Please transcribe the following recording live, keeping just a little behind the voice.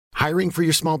Hiring for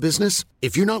your small business?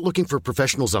 If you're not looking for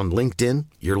professionals on LinkedIn,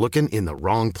 you're looking in the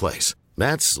wrong place.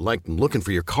 That's like looking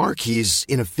for your car keys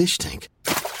in a fish tank.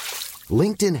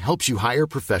 LinkedIn helps you hire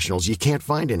professionals you can't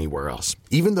find anywhere else,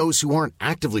 even those who aren't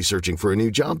actively searching for a new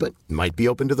job but might be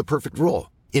open to the perfect role.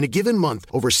 In a given month,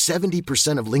 over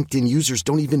 70% of LinkedIn users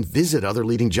don't even visit other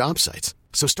leading job sites.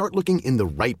 So start looking in the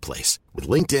right place. With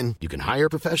LinkedIn, you can hire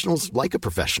professionals like a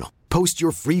professional. Post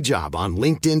your free job on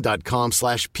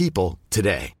linkedin.com/people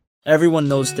today. Everyone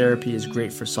knows therapy is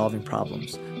great for solving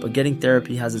problems, but getting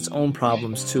therapy has its own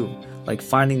problems too, like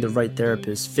finding the right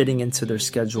therapist, fitting into their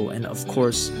schedule, and of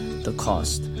course, the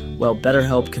cost. Well,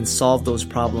 BetterHelp can solve those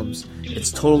problems. It's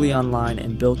totally online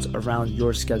and built around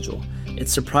your schedule.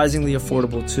 It's surprisingly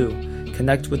affordable too.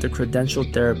 Connect with a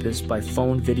credentialed therapist by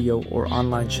phone, video, or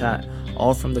online chat,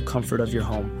 all from the comfort of your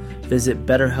home. Visit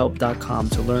BetterHelp.com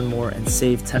to learn more and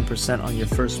save 10% on your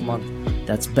first month.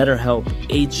 That's BetterHelp,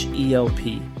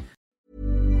 H-E-L-P.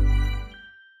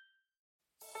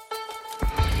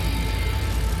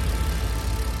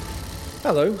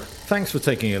 Hello, thanks for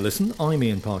taking a listen. I'm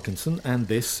Ian Parkinson, and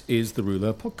this is the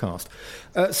Rouleur podcast.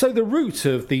 So the route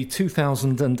of the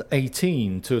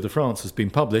 2018 Tour de France has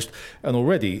been published, and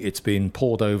already it's been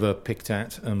pored over, picked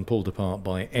at, and pulled apart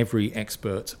by every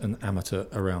expert and amateur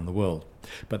around the world.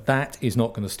 But that is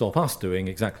not going to stop us doing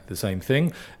exactly the same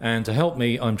thing. And to help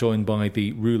me, I'm joined by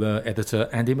the Rouleur editor,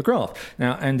 Andy McGrath.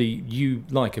 Now, Andy, you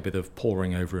like a bit of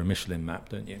poring over a Michelin map,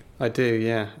 don't you? I do,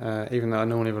 yeah. Even though I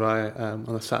normally rely on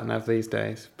the sat-nav these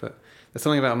days. But there's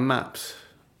something about maps.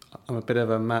 I'm a bit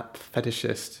of a map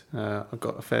fetishist. I've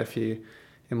got a fair few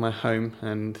in my home,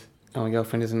 and my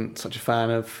girlfriend isn't such a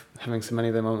fan of having so many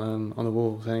of them on the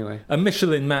walls anyway. And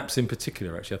Michelin maps in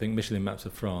particular, actually. I think Michelin maps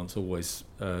of France always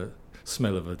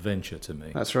smell of adventure to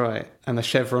me. That's right. And the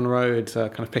chevron roads are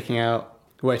kind of picking out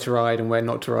where to ride and where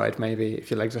not to ride, maybe,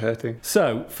 if your legs are hurting.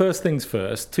 So, first things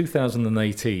first,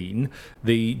 2018,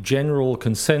 the general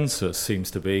consensus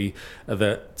seems to be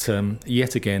that,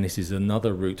 yet again, it is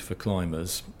another route for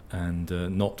climbers and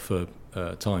not for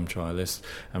time trialists.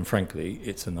 And frankly,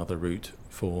 it's another route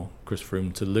for Chris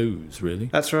Froome to lose, really.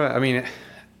 That's right. I mean,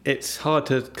 it's hard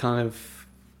to kind of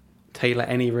tailor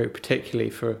any route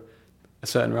particularly for a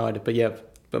certain rider,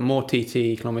 but more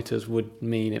TT kilometres would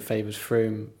mean it favours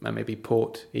Froome and maybe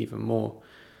Port even more.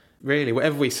 Really,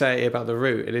 whatever we say about the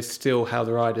route, it is still how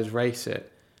the riders race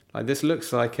it. Like, this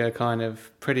looks like a kind of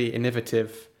pretty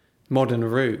innovative modern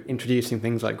route, introducing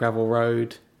things like gravel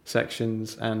road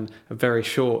sections and a very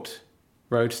short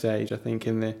road stage, I think,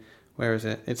 in the... Where is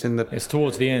it? It's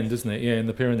towards the end, isn't it? Yeah, in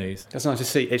the Pyrenees. That's nice to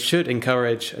see. It should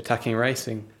encourage attacking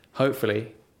racing,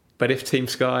 hopefully. But if Team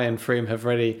Sky and Froome have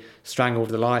already strangled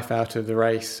the life out of the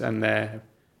race and their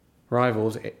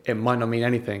rivals, it might not mean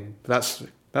anything. But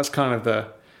that's kind of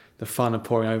the fun of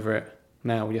pouring over it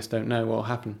now. We just don't know what will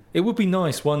happen. It would be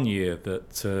nice one year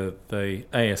that the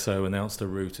ASO announced a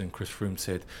route and Chris Froome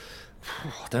said,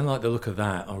 I don't like the look of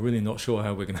that. I'm really not sure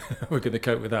how we're going to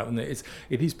cope with that. And it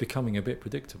is becoming a bit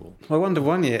predictable. I wonder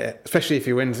one year, especially if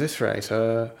he wins this race,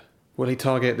 will he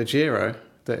target the Giro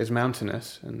that is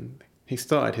mountainous? And he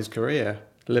started his career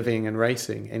living and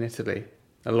racing in Italy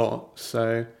a lot,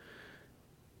 so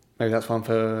maybe that's one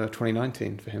for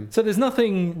 2019 for him. So there's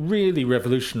nothing really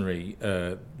revolutionary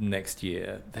next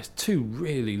year. There's two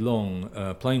really long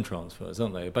plane transfers,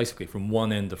 aren't there? Basically from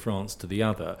one end of France to the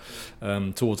other,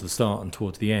 towards the start and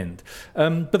towards the end.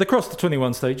 But across the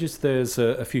 21 stages, there's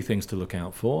a few things to look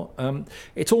out for.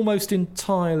 It's almost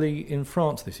entirely in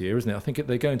France this year, isn't it? I think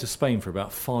they're going to Spain for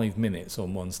about 5 minutes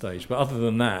on one stage. But other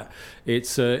than that,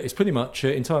 it's pretty much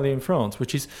entirely in France,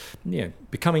 which is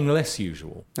becoming less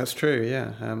usual. That's true,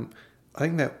 yeah. I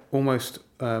think they're almost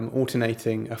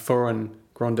alternating a foreign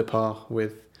Grand Depart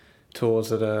with tours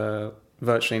that are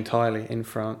virtually entirely in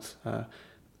France.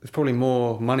 There's probably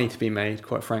more money to be made,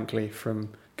 quite frankly, from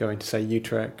going to, say,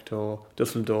 Utrecht or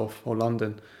Dusseldorf or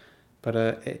London. But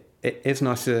it is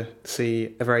nice to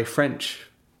see a very French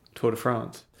Tour de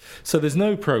France. So there's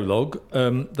no prologue.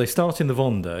 They start in the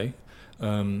Vendée.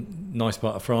 Nice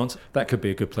part of France. That could be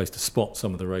a good place to spot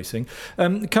some of the racing.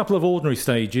 A couple of ordinary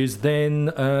stages. Then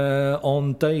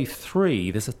on day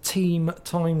 3, there's a team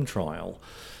time trial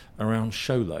around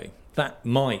Cholet. That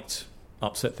might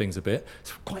upset things a bit.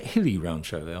 It's quite hilly round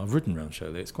Cholet. I've ridden round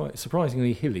Cholet. It's quite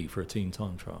surprisingly hilly for a team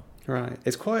time trial. Right.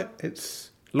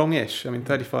 It's longish. I mean,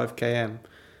 35 km.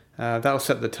 That'll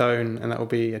set the tone, and that will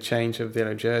be a change of the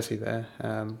yellow jersey there.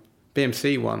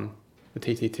 BMC won the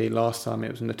TTT last time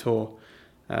it was in the Tour.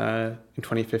 In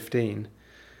 2015.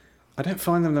 I don't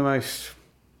find them the most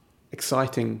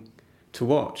exciting to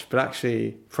watch, but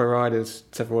actually pro riders,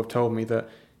 several have told me that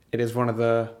it is one of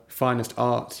the finest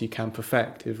arts you can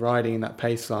perfect, is riding in that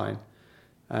pace line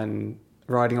and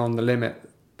riding on the limit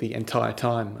the entire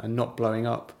time and not blowing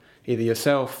up either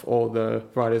yourself or the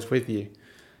riders with you.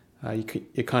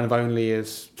 You're kind of only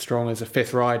as strong as a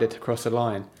fifth rider to cross a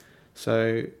line.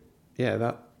 So,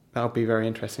 yeah, that'll be very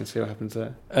interesting to see what happens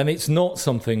there. And it's not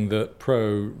something that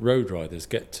pro road riders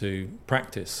get to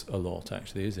practice a lot,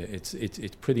 actually, is it?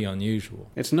 It's pretty unusual.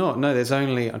 It's not. No, there's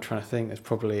only, I'm trying to think, there's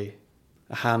probably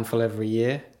a handful every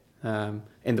year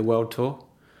in the World Tour.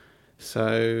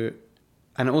 So,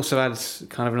 and it also adds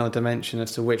kind of another dimension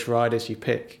as to which riders you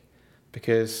pick,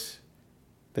 because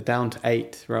they're down to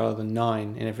 8 rather than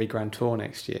 9 in every Grand Tour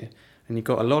next year. And you've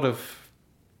got a lot of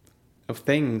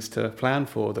things to plan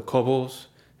for. The cobbles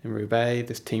in Roubaix,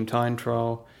 this team time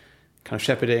trial, kind of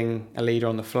shepherding a leader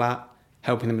on the flat,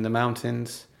 helping them in the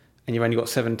mountains, and you've only got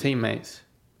 7 teammates.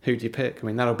 Who do you pick? I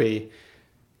mean, that'll be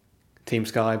Team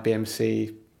Sky,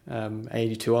 BMC,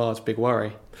 AG2R's big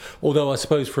worry. Although I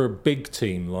suppose for a big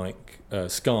team like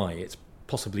Sky, it's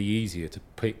possibly easier to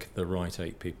pick the right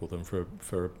 8 people than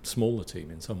for a smaller team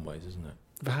in some ways, isn't it?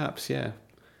 Perhaps, yeah.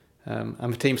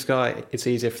 And for Team Sky, it's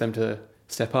easier for them to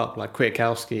step up. Like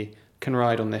Kwiatkowski can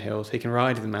ride on the hills, he can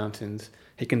ride in the mountains,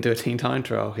 he can do a team time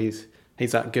trial. He's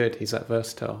that good, he's that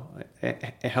versatile.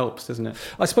 It helps, doesn't it?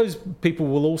 I suppose people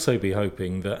will also be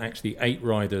hoping that actually 8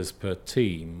 riders per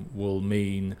team will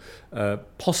mean,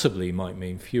 possibly might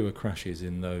mean fewer crashes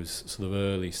in those sort of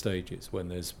early stages when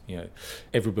there's,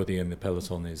 everybody in the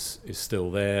peloton is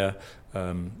still there.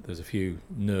 There's a few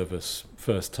nervous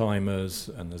first-timers,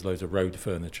 and there's loads of road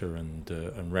furniture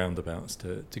and roundabouts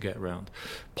to get around.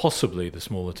 Possibly the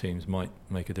smaller teams might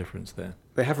make a difference there.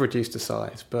 They have reduced the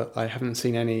size, but I haven't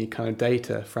seen any kind of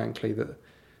data, frankly, that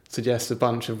suggests a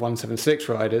bunch of 176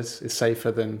 riders is safer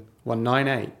than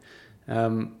 198.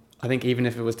 I think even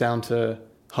if it was down to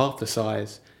half the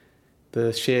size,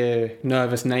 the sheer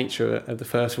nervous nature of the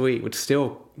first week would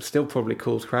still probably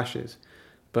cause crashes.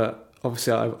 But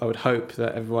obviously I would hope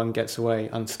that everyone gets away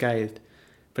unscathed.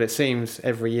 But it seems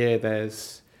every year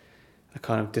there's a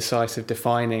kind of decisive,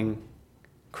 defining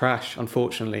crash,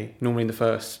 unfortunately, normally in the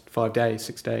first 5 days,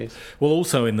 6 days. Well,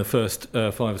 also in the first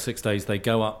 5 or 6 days, they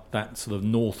go up that sort of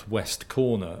northwest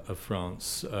corner of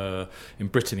France, in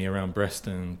Brittany, around Brest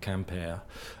and Quimper.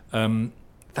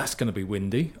 That's going to be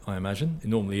windy, I imagine. It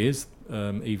normally is,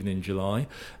 even in July.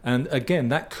 And again,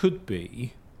 that could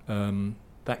be an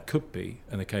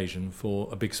occasion for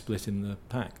a big split in the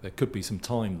pack. There could be some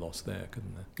time lost there,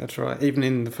 couldn't there? That's right. Even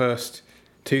in the first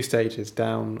 2 stages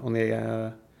down on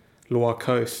the Loire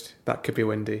coast, that could be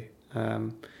windy.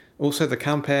 Also the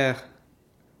Quimper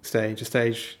stage, a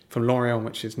stage from Lorient,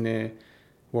 which is near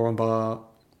Warren Barguil's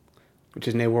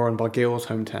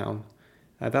hometown.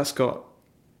 That's got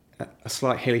a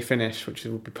slight hilly finish, which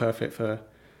would be perfect for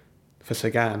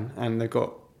Sagan, and they've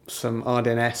got some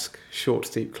Ardennes-esque short,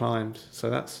 steep climbs. So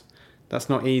that's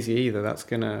not easy either. That's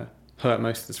going to hurt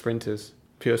most of the sprinters,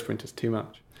 pure sprinters, too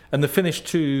much. And the finish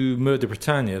to Mur de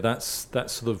Bretagne, that's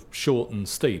sort of short and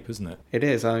steep, isn't it? It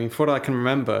is. I mean, from what I can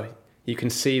remember, you can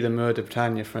see the Mur de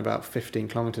Bretagne from about 15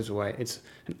 kilometres away. It's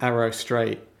an arrow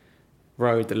straight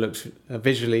road that looks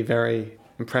visually very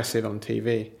impressive on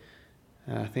TV.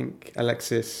 I think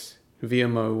Alexis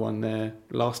Villameau won there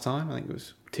last time. I think it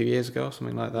was 2 years ago or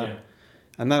something like that. Yeah.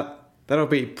 And that'll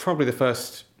be probably the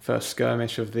first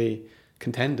skirmish of the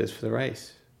contenders for the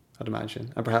race, I'd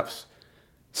imagine. And perhaps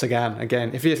Sagan,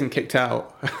 again, if he isn't kicked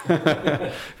out.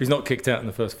 If he's not kicked out in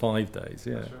the first 5 days,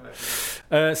 yeah. That's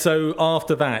right. So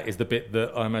after that is the bit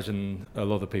that I imagine a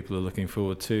lot of people are looking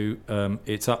forward to.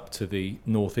 It's up to the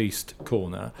northeast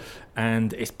corner,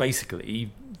 and it's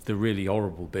basically the really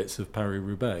horrible bits of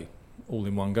Paris-Roubaix, all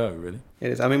in one go, really.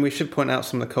 It is. I mean, we should point out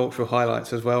some of the cultural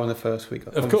highlights as well in the first week.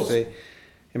 Of course.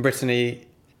 In Brittany,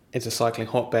 it's a cycling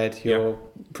hotbed. You're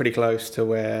pretty close to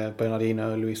where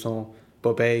Bernardino, Louison,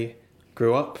 Bobet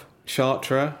grew up.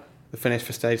 Chartres, the finish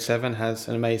for stage 7, has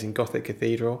an amazing Gothic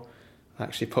cathedral. I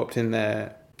actually popped in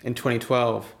there in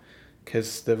 2012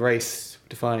 because the race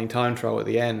defining time trial at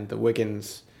the end, where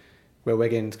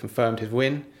Wiggins confirmed his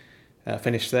win,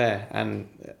 finished there, and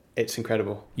it's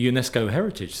incredible. UNESCO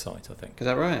heritage site, I think. Is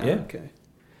that right? Yeah. Oh, okay.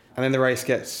 And then the race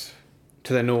gets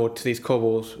to the north, to these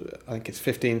cobbles. I think it's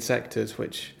 15 sectors,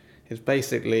 which is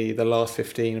basically the last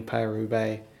 15 of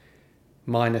Paris-Roubaix,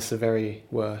 minus the very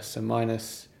worst, and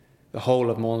minus the whole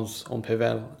of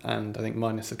Mons-en-Pévèle, and I think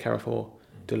minus the Carrefour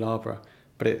de l'Arbre.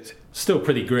 But it's still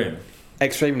pretty grim.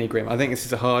 Extremely grim. I think this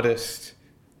is the hardest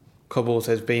cobbles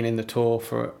there's been in the Tour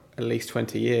for at least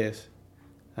 20 years.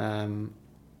 And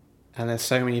there's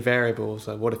so many variables.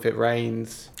 Like, what if it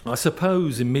rains? I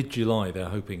suppose in mid-July they're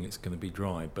hoping it's going to be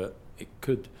dry, but it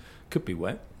could be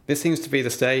wet. This seems to be the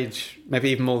stage, maybe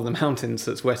even more than the mountains,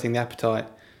 that's whetting the appetite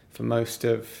for most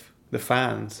of the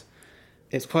fans.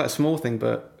 It's quite a small thing,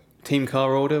 but team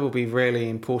car order will be really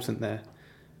important there.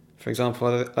 For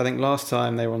example, I think last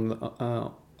time they were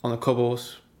on the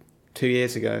cobbles 2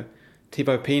 years ago,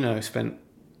 Thibaut Pinot spent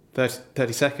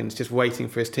 30 seconds just waiting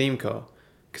for his team car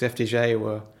because FDJ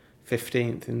were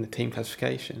 15th in the team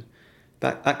classification.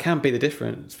 That can be the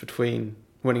difference between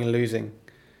winning and losing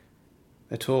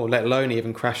a tour, let alone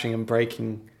even crashing and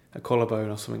breaking a collarbone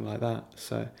or something like that.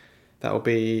 So that will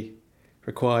be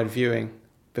required viewing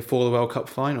before the World Cup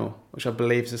final, which I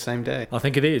believe is the same day. I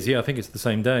think it is, yeah, I think it's the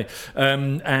same day.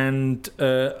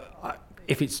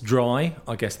 If it's dry,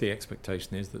 I guess the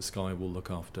expectation is that Sky will look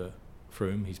after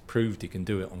Froome. He's proved he can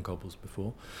do it on cobbles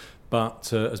before.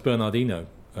 But as Bernardino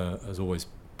has always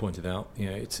pointed out,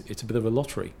 it's a bit of a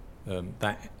lottery.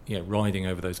 Riding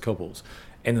over those cobbles,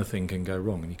 anything can go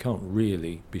wrong, and you can't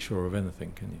really be sure of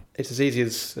anything, can you? It's as easy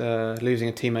as losing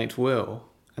a teammate's wheel,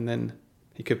 and then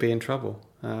he could be in trouble.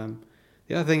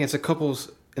 The other thing is the cobbles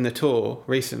in the Tour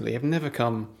recently have never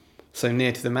come so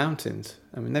near to the mountains.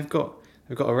 I mean, they've got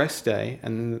a rest day,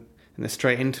 and they're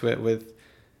straight into it with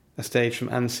a stage from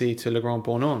Annecy to Le Grand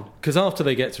Bornand. Because after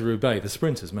they get to Roubaix, the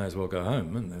sprinters may as well go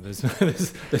home, aren't they?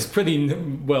 There's pretty,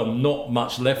 not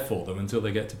much left for them until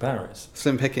they get to Paris.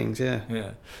 Slim pickings, yeah.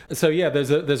 Yeah. So,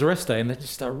 there's a rest day, and there's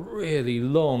just a really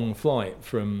long flight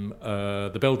from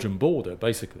the Belgian border,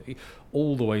 basically,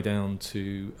 all the way down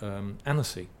to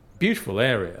Annecy. Beautiful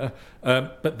area,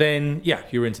 but then,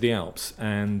 you're into the Alps,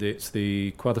 and it's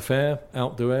the Croix de Fer,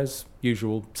 Alpe d'Huez,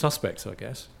 usual suspects, I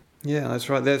guess. Yeah, that's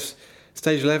right. There's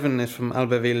Stage 11 is from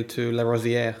Albertville to La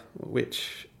Rosière,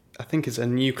 which I think is a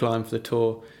new climb for the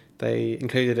Tour. They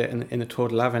included it in the Tour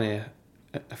de l'Avenir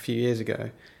a few years ago,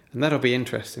 and that'll be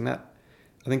interesting. I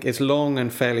think it's long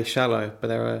and fairly shallow, but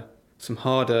there are some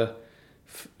harder,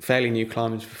 fairly new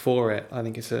climbs before it. I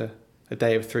think it's a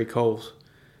day of 3 cols.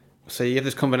 So you have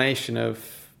this combination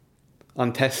of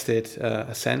untested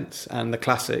ascents and the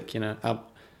classic,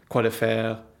 Croix de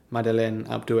Fer, Madeleine,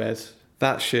 Alpe d'Huez.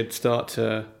 That should start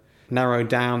to narrow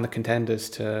down the contenders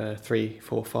to 3,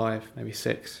 4, 5, maybe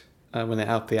 6 when they're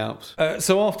out the Alps.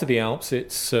 So after the Alps,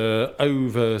 it's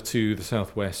over to the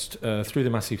southwest, through the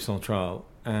Massif Central,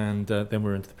 and then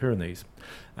we're into the Pyrenees.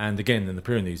 And again, in the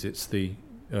Pyrenees, it's the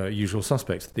usual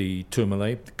suspects, the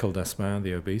Tourmalet, the Col d'Aspin,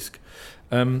 the Aubisque.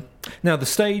 Now, the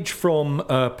stage from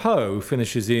Pau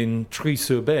finishes in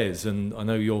Trie-sur-Bèze, and I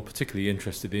know you're particularly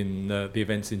interested in the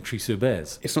events in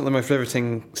Trie-sur-Bèze. It's not the most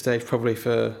riveting stage probably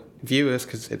for viewers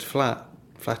because it's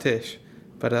flattish,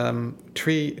 but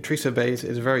Trie-sur-Bèze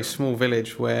is a very small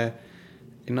village where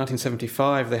in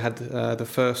 1975 they had the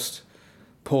first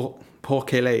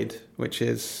Porc-Élède, which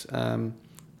is a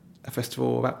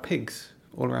festival about pigs,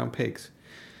 all around pigs.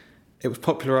 It was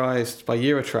popularised by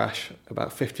Eurotrash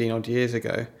about 15 odd years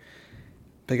ago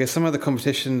because some of the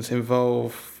competitions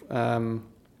involve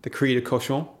the cri de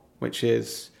cochon, which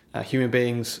is human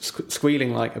beings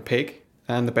squealing like a pig,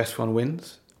 and the best one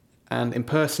wins, and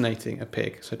impersonating a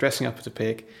pig, so dressing up as a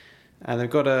pig. And they've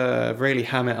got to really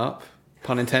ham it up,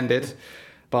 pun intended,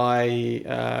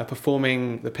 by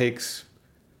performing the pig's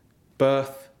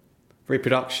birth,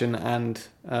 reproduction and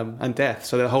death,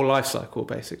 so the whole life cycle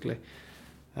basically.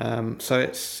 So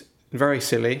it's very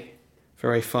silly,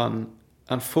 very fun.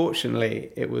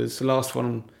 Unfortunately, the last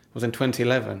one was in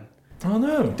 2011. Oh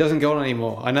no. It doesn't go on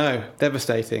anymore. I know,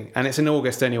 devastating. And it's in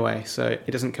August anyway, so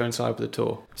it doesn't coincide with the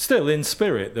Tour. Still, in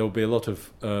spirit, there will be a lot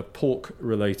of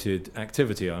pork-related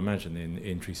activity, I imagine,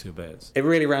 in Trie-sur-Bèze. It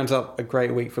really rounds up a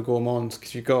great week for gourmands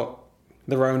because you've got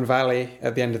the Rhône Valley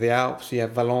at the end of the Alps. You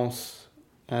have Valence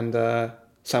and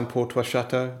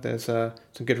Saint-Paul-Trois-Châteaux. There's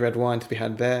some good red wine to be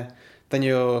had there. Then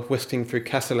you're whisking through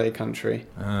Cassoulet country.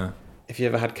 If you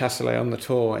ever had Cassoulet on the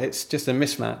Tour, it's just a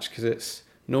mismatch because it's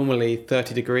normally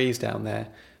 30 degrees down there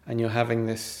and you're having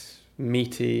this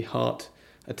meaty heart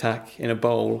attack in a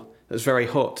bowl that's very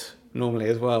hot normally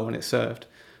as well when it's served.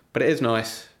 But it is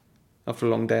nice after a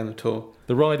long day on the Tour.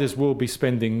 The riders will be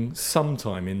spending some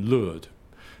time in Lourdes.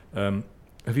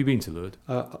 Have you been to Lourdes?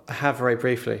 I have very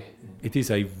briefly. It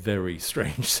is a very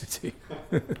strange city.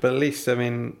 But at least,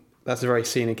 that's a very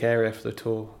scenic area for the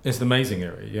Tour. It's an amazing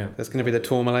area, yeah. There's going to be the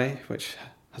Tourmalet, which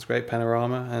has great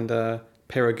panorama, and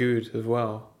Périgueux as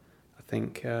well. I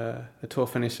think the Tour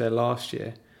finished there last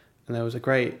year, and there was a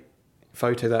great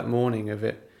photo that morning of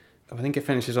it. I think it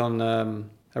finishes on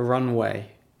a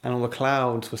runway, and all the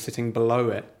clouds were sitting below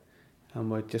it,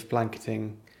 and were just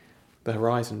blanketing the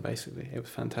horizon, basically. It was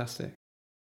fantastic.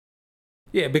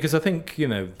 Yeah, because I think,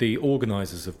 the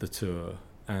organisers of the Tour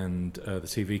and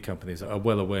the TV companies are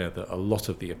well aware that a lot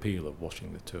of the appeal of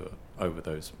watching the Tour over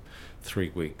those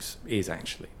 3 weeks is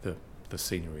actually the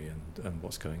scenery and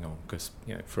what's going on, because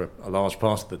for a large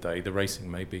part of the day the racing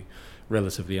may be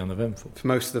relatively uneventful. For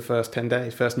most of the first 10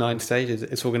 days, first 9 stages,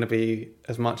 it's all going to be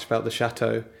as much about the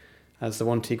chateau as the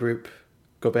 1T Group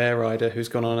Gobert rider who's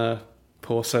gone on a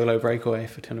poor solo breakaway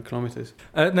for 200 kilometres.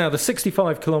 Now, the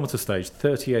 65-kilometre stage,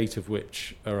 38 of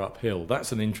which are uphill,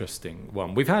 that's an interesting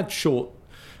one. We've had short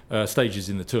stages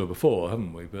in the Tour before,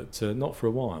 haven't we? But not for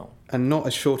a while. And not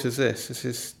as short as this. This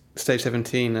is stage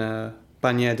 17,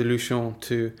 Bagnères de Luchon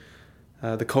to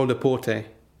the Col de Porte,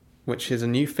 which is a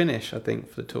new finish, I think,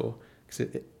 for the Tour.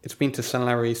 Because it's been to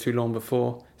Saint-Lary-Toulon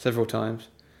before, several times.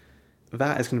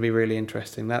 That is going to be really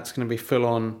interesting. That's going to be full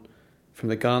on from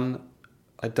the gun.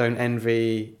 I don't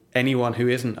envy anyone who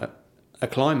isn't a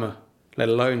climber, let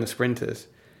alone the sprinters.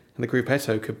 And the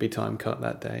Gruppetto could be time cut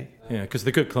that day. Yeah, because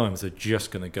the good climbers are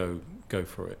just going to go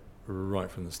for it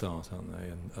right from the start, aren't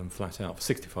they? And flat out.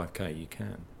 For 65k, you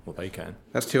can. Well, they can.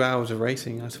 That's 2 hours of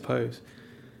racing, I suppose.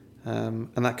 And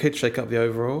that could shake up the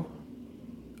overall.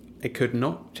 It could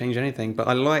not change anything. But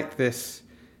I like this.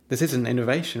 This is an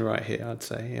innovation right here, I'd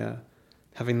say.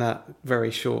 Having that very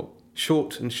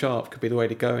short and sharp could be the way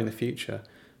to go in the future,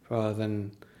 rather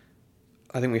than,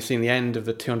 I think we've seen the end of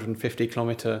the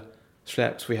 250-kilometre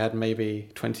schleps we had maybe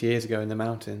 20 years ago in the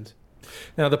mountains.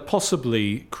 Now, the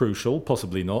possibly crucial,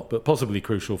 possibly not, but possibly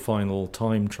crucial final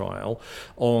time trial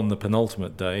on the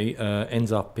penultimate day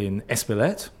ends up in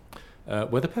Espelette,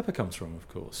 where the pepper comes from, of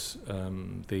course.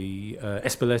 The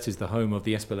Espelette is the home of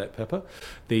the Espelette pepper,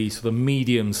 the sort of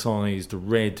medium-sized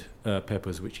red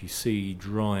peppers which you see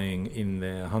drying in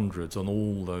their hundreds on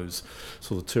all those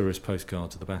sort of tourist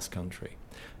postcards of the Basque Country.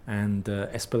 And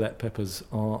Espelette peppers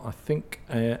are, I think,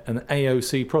 an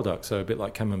AOC product, so a bit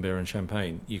like Camembert and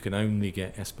Champagne. You can only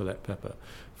get Espelette pepper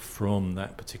from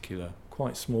that particular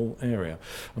quite small area.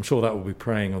 I'm sure that will be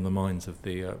preying on the minds of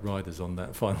the riders on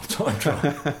that final time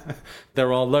trial.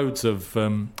 There are loads of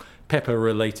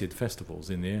pepper-related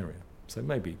festivals in the area, so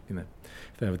maybe if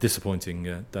they have a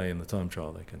disappointing day in the time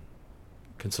trial, they can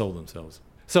console themselves.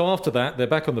 So after that, they're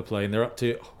back on the plane. They're up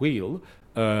to Huil,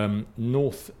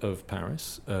 north of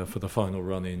Paris, for the final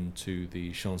run into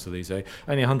the Champs-Élysées.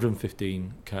 Only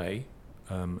 115k,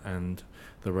 and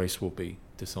the race will be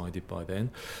decided by then.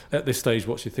 At this stage,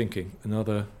 what's your thinking?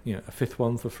 Another, a fifth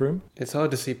one for Froome? It's hard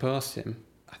to see past him.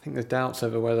 I think there's doubts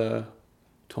over whether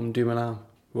Tom Dumoulin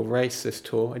will race this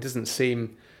Tour. It doesn't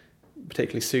seem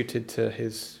particularly suited to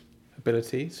his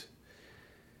abilities.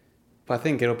 But I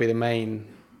think it'll be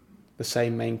the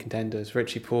same main contenders.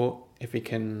 Richie Porte, if he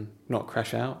can not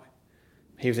crash out.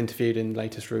 He was interviewed in the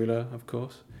latest Rouleur, of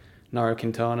course. Nairo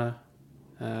Quintana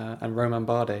and Romain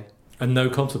Bardet. And no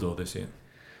Contador this year?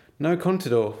 No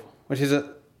Contador, which is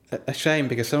a shame,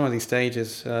 because some of these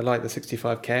stages, like the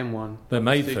 65km one... They're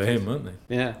made for him, aren't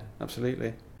they? Yeah,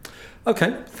 absolutely.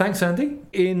 OK, thanks, Andy.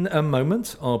 In a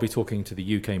moment, I'll be talking to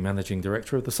the UK Managing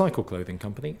Director of the cycle clothing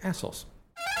company, Assos.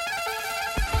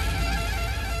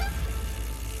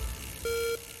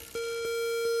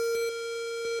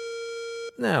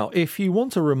 Now, if you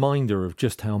want a reminder of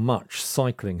just how much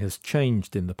cycling has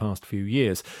changed in the past few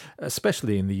years,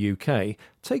 especially in the UK,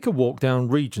 take a walk down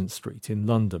Regent Street in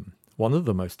London, one of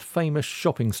the most famous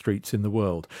shopping streets in the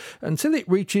world, until it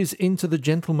reaches into the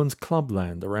gentleman's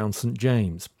clubland around St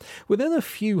James. Within a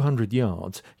few hundred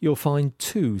yards, you'll find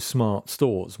 2 smart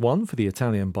stores, one for the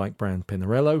Italian bike brand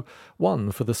Pinarello,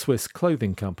 one for the Swiss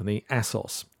clothing company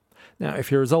Assos. Now,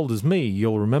 if you're as old as me,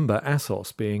 you'll remember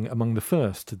Assos being among the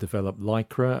first to develop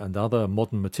lycra and other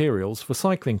modern materials for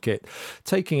cycling kit,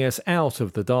 taking us out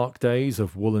of the dark days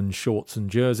of woolen shorts and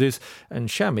jerseys and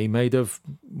chamois made of,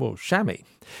 chamois.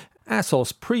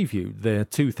 Assos previewed their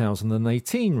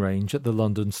 2018 range at the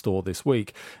London store this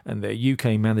week, and their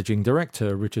UK Managing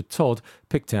Director, Richard Todd,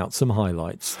 picked out some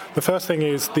highlights. The first thing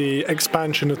is the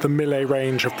expansion of the Millet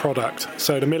range of product.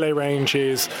 So the Millet range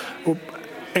is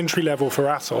entry level for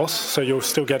Assos, so you're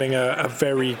still getting a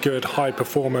very good high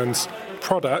performance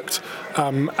product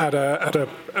at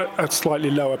a slightly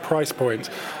lower price point.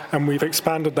 And we've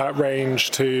expanded that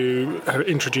range to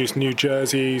introduce new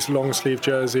jerseys, long sleeve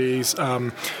jerseys,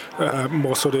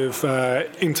 more sort of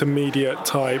intermediate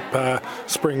type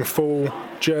spring fall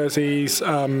jerseys,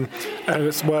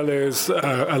 as well as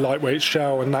a lightweight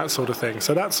shell and that sort of thing.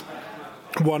 So that's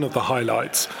one of the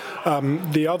highlights.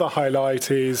 The other highlight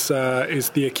is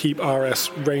the Equipe RS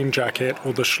rain jacket,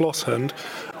 or the Schlosshund,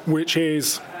 which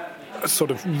is a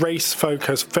sort of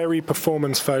race-focused, very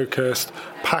performance-focused,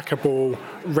 packable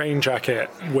rain jacket,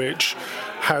 which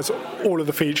has all of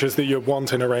the features that you'd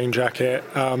want in a rain jacket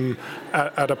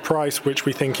at a price which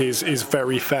we think is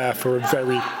very fair for a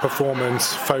very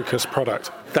performance-focused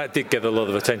product. That did get a lot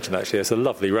of attention, actually. It's a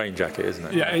lovely rain jacket, isn't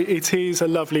it? Yeah, it is a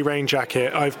lovely rain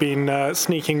jacket. I've been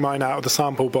sneaking mine out of the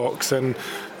sample box and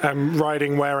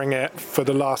wearing it for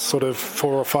the last sort of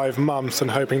 4 or 5 months and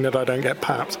hoping that I don't get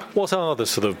papped. What are the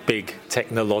sort of big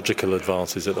technological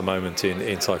advances at the moment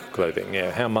in cycle clothing?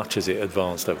 How much has it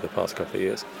advanced over the past couple of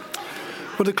years?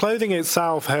 Well, the clothing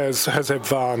itself has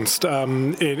advanced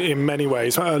in many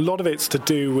ways. A lot of it's to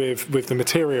do with the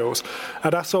materials.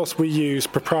 At Assos, we use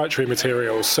proprietary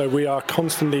materials, so we are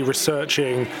constantly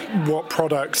researching what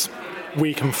products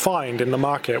we can find in the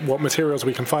market, what materials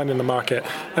we can find in the market,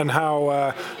 and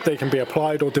how they can be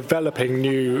applied, or developing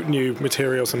new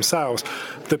materials themselves.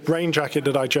 The rain jacket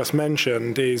that I just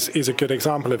mentioned is a good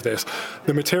example of this.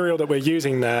 The material that we're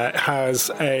using there has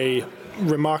a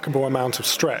remarkable amount of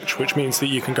stretch, which means that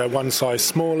you can go one size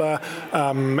smaller,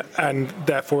 and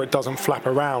therefore it doesn't flap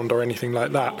around or anything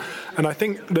like that. And I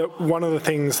think that one of the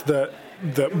things that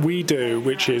we do,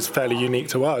 which is fairly unique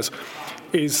to us,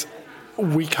 is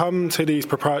we come to these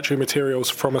proprietary materials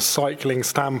from a cycling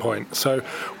standpoint. So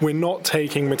we're not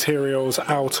taking materials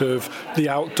out of the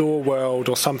outdoor world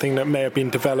or something that may have been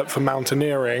developed for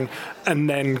mountaineering and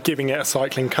then giving it a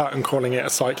cycling cut and calling it a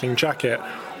cycling jacket.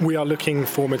 We are looking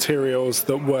for materials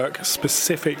that work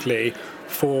specifically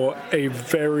for a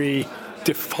very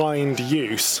defined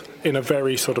use in a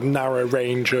very sort of narrow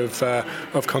range of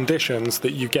conditions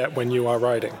that you get when you are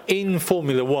riding. In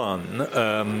Formula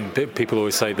One, people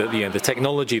always say that the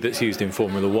technology that's used in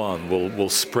Formula One will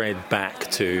spread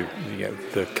back to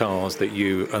the cars that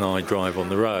you and I drive on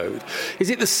the road.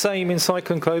 Is it the same in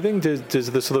cycling clothing?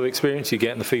 Does the sort of experience you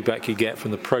get and the feedback you get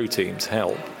from the pro teams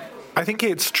help? I think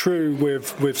it's true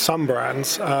with some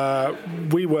brands.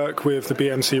 We work with the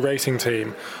BMC racing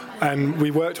team, and we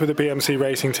worked with the BMC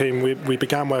racing team. We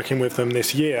began working with them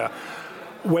this year.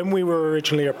 When we were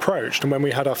originally approached and when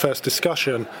we had our first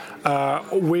discussion,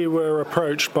 we were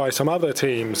approached by some other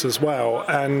teams as well,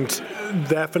 and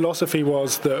their philosophy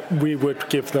was that we would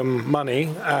give them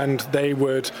money and they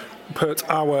would put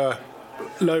our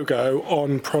logo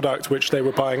on product which they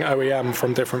were buying OEM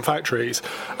from different factories.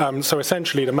 So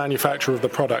essentially the manufacturer of the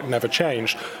product never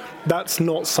changed. That's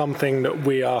not something that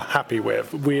we are happy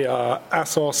with. We are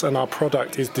Assos, and our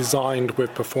product is designed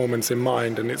with performance in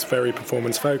mind, and it's very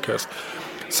performance focused.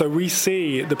 So we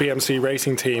see the BMC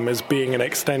racing team as being an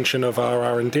extension of our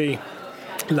R&D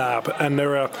lab, and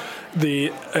there are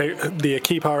the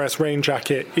Equipe RS rain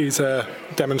jacket is a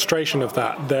demonstration of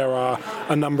that. There are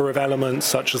a number of elements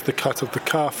such as the cut of the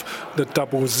cuff, the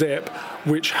double zip,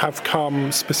 which have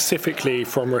come specifically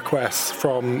from requests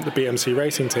from the BMC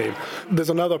racing team. There's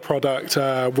another product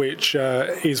which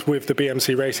is with the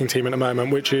BMC racing team at the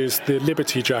moment, which is the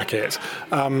Liberty jacket.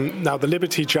 Now the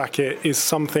Liberty jacket is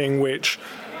something which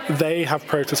they have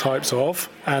prototypes of,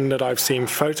 and that I've seen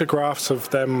photographs of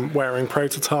them wearing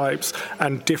prototypes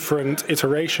and different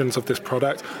iterations of this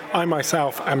product. I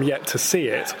myself am yet to see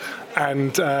it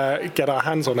and get our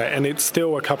hands on it, and it's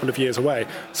still a couple of years away.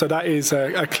 So that is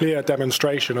a clear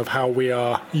demonstration of how we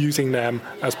are using them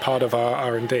as part of our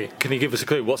R&D. Can you give us a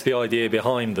clue? What's the idea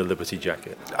behind the Liberty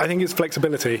jacket? I think it's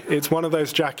flexibility. It's one of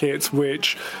those jackets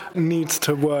which needs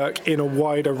to work in a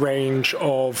wider range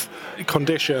of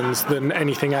conditions than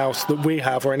anything else that we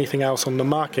have or anything else on the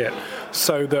market,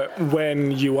 so that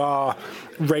when you are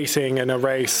racing in a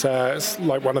race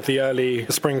like one of the early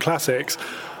spring classics,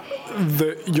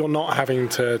 that you're not having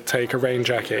to take a rain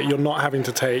jacket, you're not having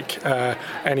to take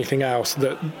anything else,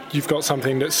 that you've got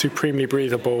something that's supremely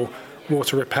breathable,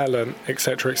 water repellent,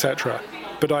 etc., etc.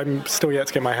 But I'm still yet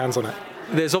to get my hands on it.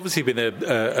 There's obviously been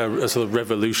a sort of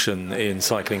revolution in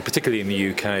cycling, particularly in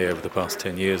the UK over the past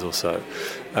 10 years or so.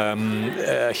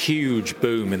 A huge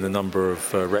boom in the number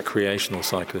of recreational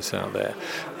cyclists out there.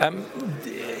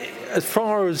 As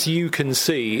far as you can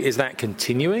see, is that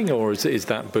continuing, or is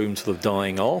that boom sort of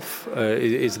dying off?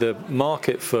 Is the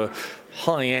market for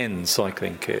high-end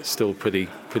cycling kits still pretty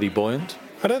buoyant?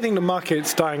 I don't think the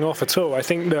market's dying off at all. I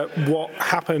think that what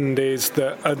happened is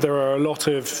that there are a lot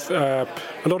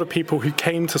of people who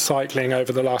came to cycling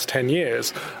over the last 10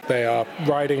 years. They're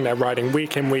riding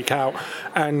week in, week out,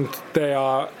 and they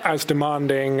are as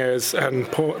demanding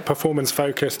and performance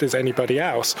focused as anybody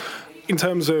else. In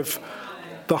terms of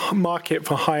the market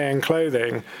for high-end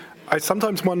clothing, I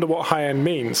sometimes wonder what high-end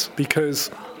means,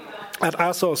 because at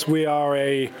Assos we are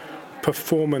a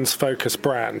performance-focused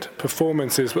brand.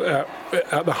 Performance is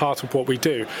at the heart of what we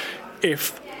do.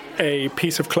 If a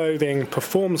piece of clothing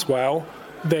performs well,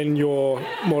 then you're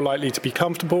more likely to be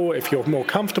comfortable. If you're more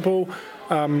comfortable,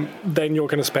 then you're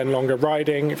going to spend longer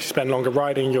riding. If you spend longer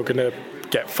riding, you're going to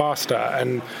get faster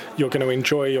and you're going to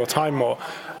enjoy your time more.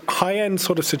 High-end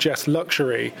sort of suggests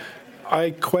luxury.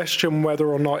 I question whether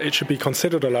or not it should be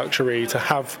considered a luxury to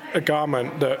have a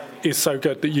garment that is so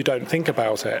good that you don't think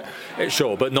about it.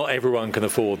 Sure, but not everyone can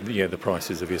afford the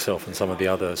prices of yourself and some of the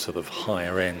other sort of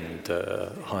higher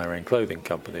end clothing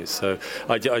companies. So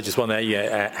I just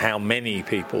wonder how many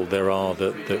people there are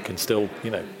that can still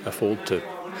afford to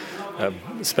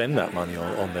spend that money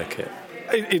on their kit.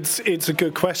 It's a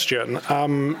good question.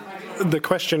 The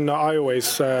question that I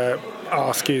always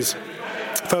ask is,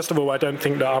 first of all, I don't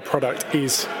think that our product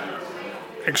is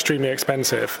extremely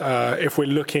expensive. If we're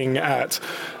looking at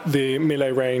the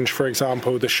Millet range, for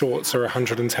example, the shorts are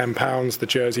 £110, the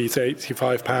jersey's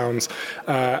 £85.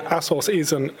 Assos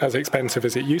isn't as expensive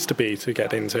as it used to be to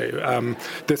get into.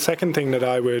 The second thing that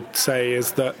I would say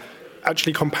is that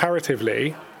actually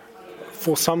comparatively,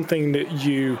 for something that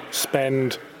you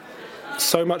spend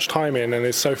so much time in and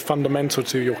is so fundamental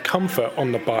to your comfort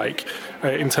on the bike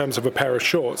in terms of a pair of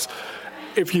shorts,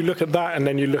 if you look at that and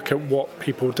then you look at what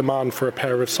people demand for a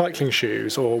pair of cycling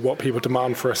shoes or what people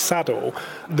demand for a saddle,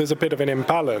 there's a bit of an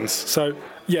imbalance. So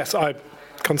yes, I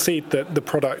concede that the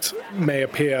product may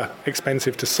appear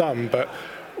expensive to some, but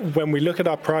when we look at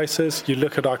our prices, you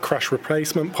look at our crash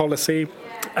replacement policy,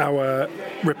 our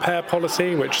repair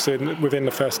policy, which is within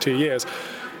the first 2 years,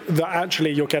 that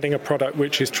actually you're getting a product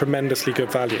which is tremendously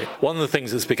good value. One of the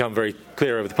things that's become very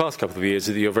clear over the past couple of years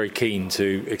is that you're very keen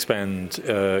to expand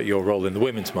your role in the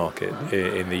women's market,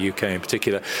 in the UK in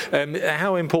particular.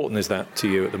 How important is that to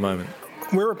you at the moment?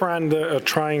 We're a brand that are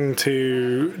trying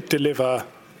to deliver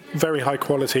very high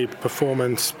quality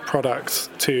performance products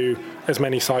to as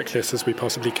many cyclists as we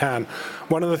possibly can.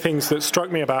 One of the things that struck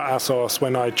me about Assos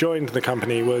when I joined the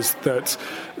company was that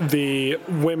the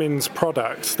women's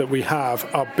products that we have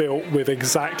are built with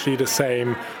exactly the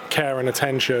same care and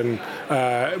attention,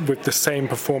 with the same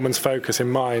performance focus in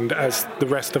mind as the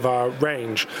rest of our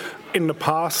range. In the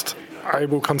past, I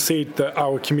will concede that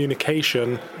our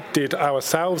communication did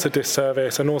ourselves a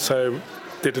disservice and also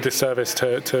did a disservice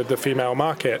to the female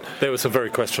market. There were some very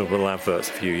questionable adverts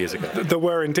a few years ago. There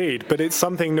were indeed, but it's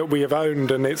something that we have owned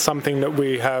and it's something that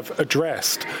we have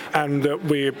addressed and that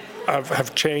we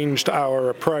have changed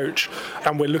our approach,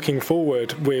 and we're looking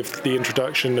forward with the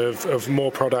introduction of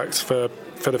more products for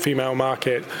the female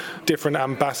market, different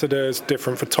ambassadors,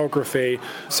 different photography.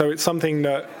 So it's something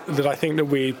that I think that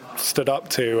we stood up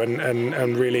to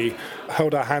and really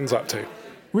held our hands up to.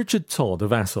 Richard Todd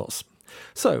of Assos.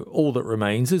 So, all that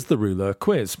remains is the Rouleur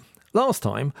quiz. Last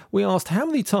time, we asked how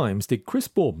many times did Chris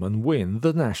Boardman win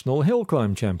the National Hill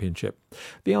Climb Championship?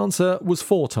 The answer was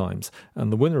 4 times,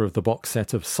 and the winner of the box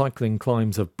set of Cycling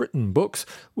Climbs of Britain books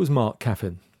was Mark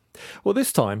Caffin. Well,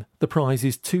 this time, the prize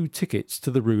is 2 tickets to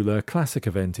the Rouleur Classic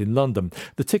event in London.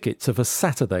 The tickets are for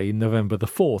Saturday, November the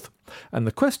 4th. And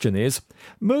the question is,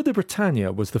 Mur de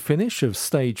Bretagne was the finish of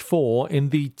Stage 4 in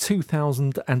the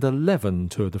 2011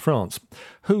 Tour de France.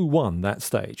 Who won that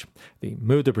stage? The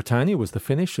Mur de Bretagne was the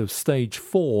finish of Stage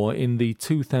 4 in the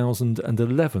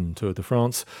 2011 Tour de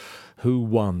France. Who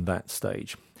won that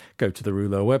stage? Go to the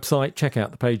Rouleur website, check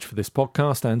out the page for this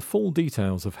podcast, and full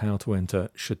details of how to enter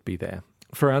should be there.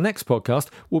 For our next podcast,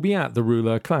 we'll be at the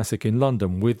Rouleur Classic in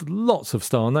London with lots of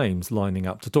star names lining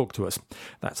up to talk to us.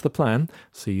 That's the plan.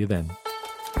 See you then.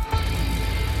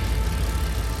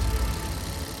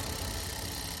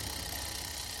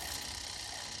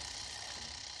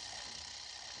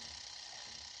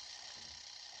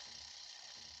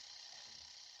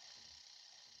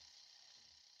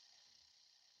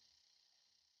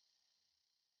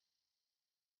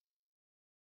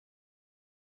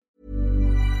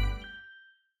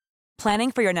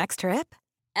 Planning for your next trip?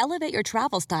 Elevate your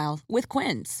travel style with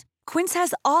Quince. Quince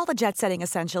has all the jet-setting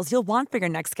essentials you'll want for your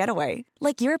next getaway,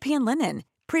 like European linen,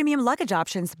 premium luggage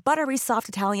options, buttery soft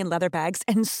Italian leather bags,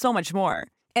 and so much more.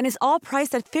 And is all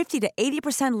priced at 50 to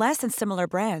 80% less than similar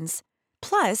brands.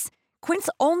 Plus, Quince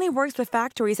only works with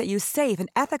factories that use safe and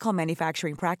ethical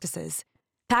manufacturing practices.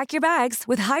 Pack your bags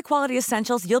with high-quality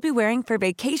essentials you'll be wearing for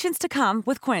vacations to come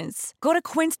with Quince. Go to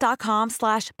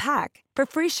quince.com/pack for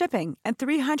free shipping and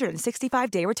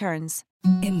 365-day returns.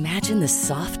 Imagine the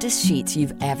softest sheets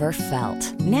you've ever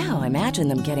felt. Now imagine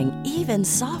them getting even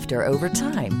softer over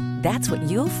time. That's what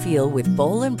you'll feel with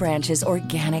Bowl & Branch's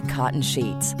organic cotton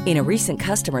sheets. In a recent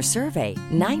customer survey,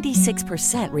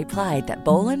 96% replied that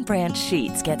Bowl & Branch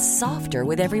sheets get softer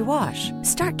with every wash.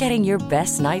 Start getting your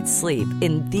best night's sleep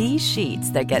in these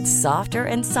sheets that get softer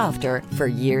and softer for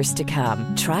years to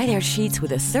come. Try their sheets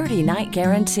with a 30-night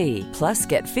guarantee. Plus,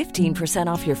 get 15%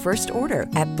 off your first order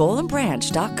at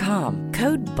bowlandbranch.com.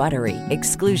 Code BUTTERY.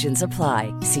 Exclusions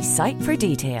apply. See site for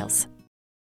details.